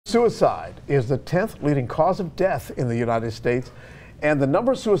Suicide is the 10th leading cause of death in the United States, and the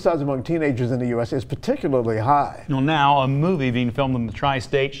number of suicides among teenagers in the U.S. is particularly high. Well, now a movie being filmed in the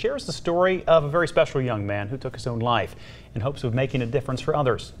tri-state shares the story of a very special young man who took his own life in hopes of making a difference for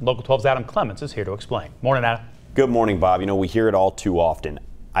others. Local 12's Adam Clements is here to explain. Morning, Adam. Good morning, Bob. You know, we hear it all too often.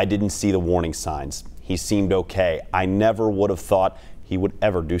 I didn't see the warning signs. He seemed okay. I never would have thought he would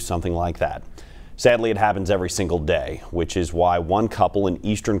ever do something like that. Sadly, it happens every single day, which is why one couple in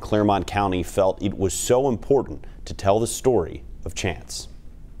eastern Clermont County felt it was so important to tell the story of Chance.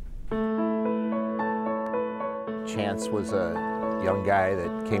 Chance was a young guy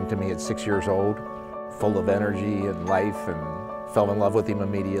that came to me at 6 years old, full of energy and life, and fell in love with him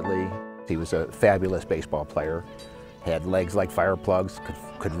immediately. He was a fabulous baseball player, had legs like fire plugs,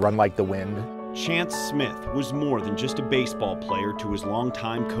 could run like the wind. Chance Smith was more than just a baseball player to his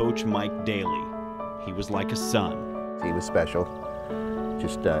longtime coach, Mike Daly. He was like a son. He was special,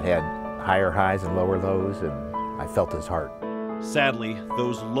 just had higher highs and lower lows, and I felt his heart. Sadly,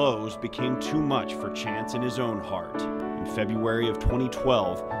 those lows became too much for Chance in his own heart. In February of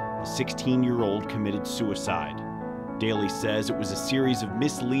 2012, the 16-year-old committed suicide. Daly says it was a series of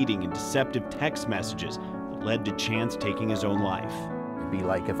misleading and deceptive text messages that led to Chance taking his own life. It'd be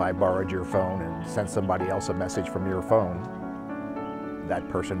like if I borrowed your phone and sent somebody else a message from your phone, that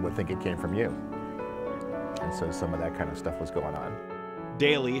person would think it came from you. And so some of that kind of stuff was going on.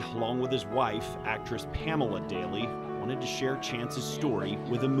 Daly, along with his wife, actress Pamela Daly, wanted to share Chance's story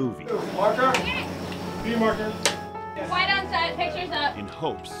with a movie. Marker? View marker. White on set, pictures up. In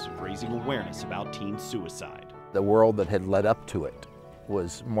hopes of raising awareness about teen suicide. The world that had led up to it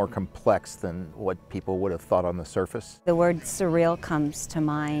was more complex than what people would have thought on the surface. The word surreal comes to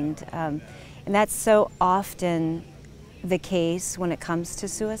mind, and that's so often the case when it comes to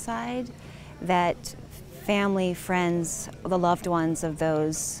suicide, that family, friends, the loved ones of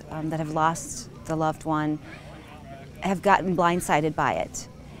those that have lost the loved one have gotten blindsided by it.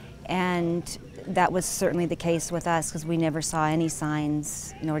 And that was certainly the case with us, because we never saw any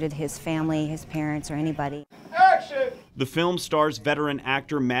signs, nor did his family, his parents, or anybody. Action! The film stars veteran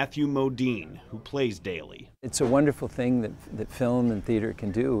actor Matthew Modine, who plays Daly. It's a wonderful thing that film and theater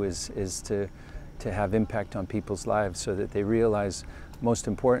can do, is to have impact on people's lives, so that they realize, most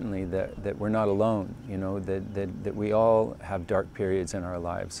importantly, that we're not alone, you know, that we all have dark periods in our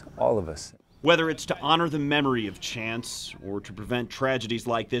lives, all of us. Whether it's to honor the memory of Chance or to prevent tragedies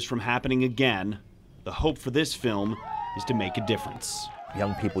like this from happening again, the hope for this film is to make a difference.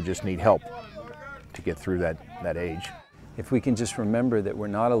 Young people just need help to get through that age. If we can just remember that we're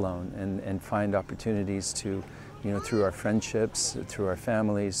not alone, and find opportunities to, you know, through our friendships, through our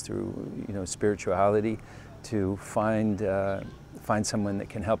families, through, you know, spirituality, to find someone that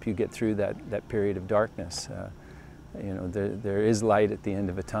can help you get through that period of darkness. You know, there is light at the end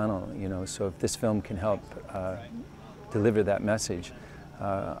of a tunnel, you know, so if this film can help deliver that message,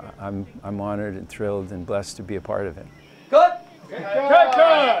 I'm honored and thrilled and blessed to be a part of it. Cut!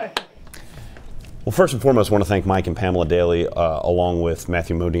 Cut! Well, first and foremost, I want to thank Mike and Pamela Daly, along with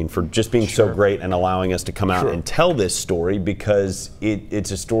Matthew Modine, for just being so great and allowing us to come out and tell this story, because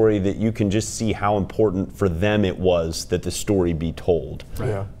it's a story that you can just see how important for them it was that the story be told.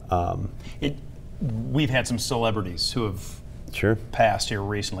 Right. Yeah. We've had some celebrities who have passed here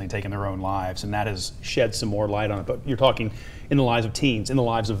recently, taken their own lives, and that has shed some more light on it. But you're talking in the lives of teens, in the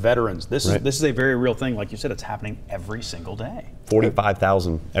lives of veterans. This is a very real thing. Like you said, it's happening every single day.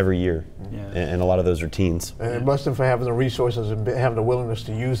 45,000 every year, and a lot of those are teens. And bless them for having the resources and having the willingness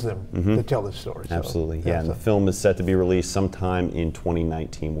to use them to tell this story. Absolutely, so, yeah. And the film is set to be released sometime in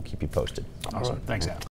 2019. We'll keep you posted. Awesome. Thanks, Adam.